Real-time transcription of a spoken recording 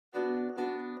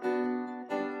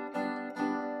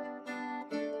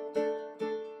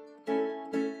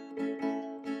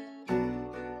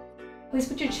Please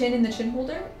put your chin in the chin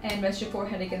holder and rest your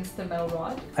forehead against the metal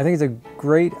rod. I think it's a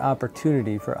great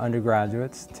opportunity for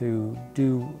undergraduates to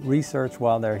do research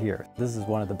while they're here. This is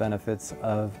one of the benefits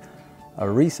of a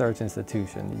research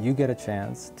institution. You get a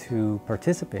chance to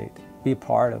participate, be a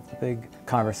part of the big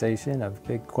conversation, of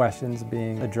big questions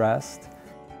being addressed.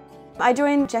 I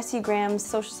joined Jesse Graham's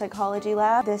social psychology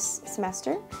lab this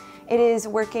semester. It is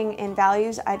working in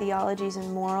values, ideologies,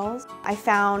 and morals. I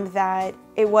found that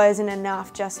it wasn't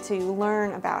enough just to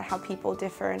learn about how people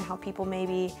differ and how people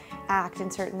maybe act in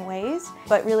certain ways,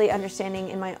 but really understanding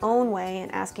in my own way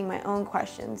and asking my own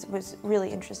questions was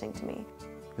really interesting to me.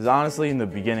 Because honestly, in the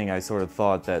beginning, I sort of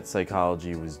thought that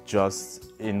psychology was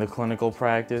just in the clinical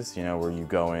practice, you know, where you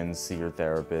go in, see your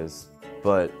therapist.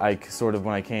 But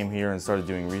when I came here and started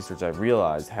doing research, I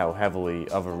realized how heavily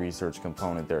of a research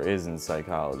component there is in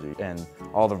psychology and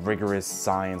all the rigorous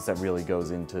science that really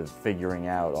goes into figuring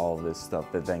out all of this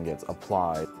stuff that then gets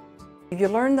applied. You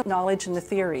learn the knowledge and the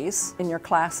theories in your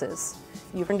classes.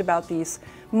 You've learned about these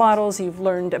models, you've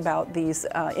learned about these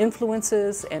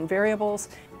influences and variables,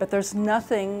 but there's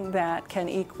nothing that can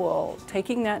equal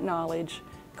taking that knowledge,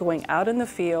 going out in the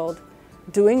field,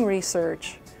 doing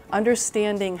research,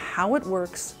 understanding how it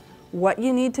works, what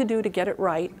you need to do to get it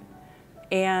right,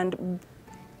 and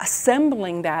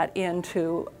assembling that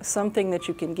into something that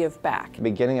you can give back.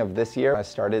 Beginning of this year, I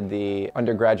started the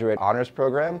undergraduate honors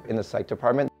program in the psych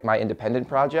department. My independent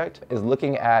project is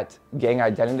looking at gang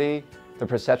identity, the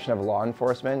perception of law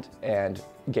enforcement, and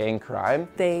gang crime.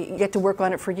 They get to work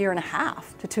on it for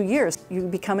 1.5 to 2 years. You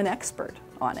become an expert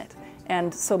on it.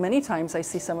 And so many times I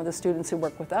see some of the students who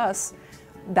work with us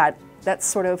that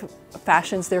sort of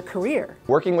fashions their career.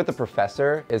 Working with a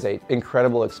professor is an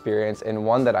incredible experience and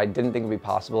one that I didn't think would be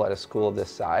possible at a school of this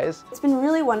size. It's been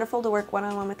really wonderful to work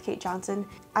one-on-one with Kate Johnson.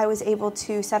 I was able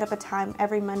to set up a time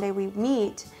every Monday we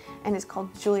meet, and it's called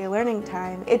Julia Learning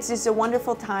Time. It's just a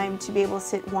wonderful time to be able to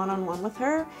sit one-on-one with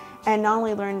her and not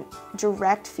only learn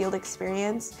direct field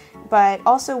experience, but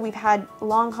also we've had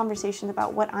long conversations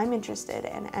about what I'm interested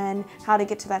in and how to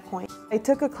get to that point. I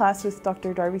took a class with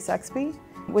Dr. Darby Saxby.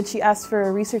 When she asked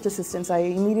for research assistance, I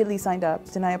immediately signed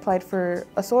up and I applied for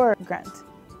a SOAR grant.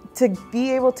 To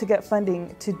be able to get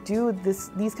funding to do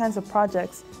these kinds of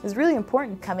projects is really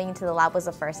important. Coming into the lab was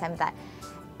the first time that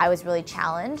I was really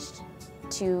challenged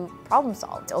to problem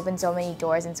solve. It's opened so many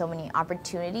doors and so many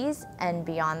opportunities, and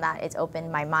beyond that, it's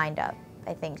opened my mind up,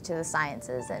 I think, to the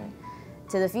sciences and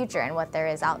to the future and what there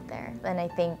is out there. And I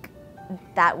think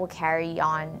that will carry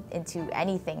on into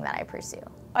anything that I pursue.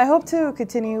 I hope to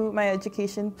continue my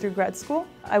education through grad school.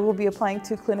 I will be applying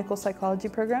to clinical psychology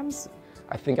programs.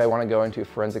 I think I want to go into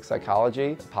forensic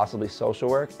psychology, possibly social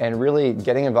work, and really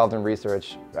getting involved in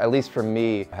research, at least for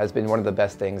me, has been one of the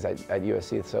best things at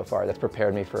USC so far that's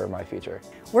prepared me for my future.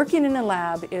 Working in a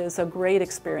lab is a great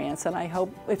experience, and I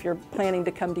hope if you're planning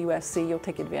to come to USC, you'll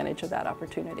take advantage of that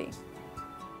opportunity.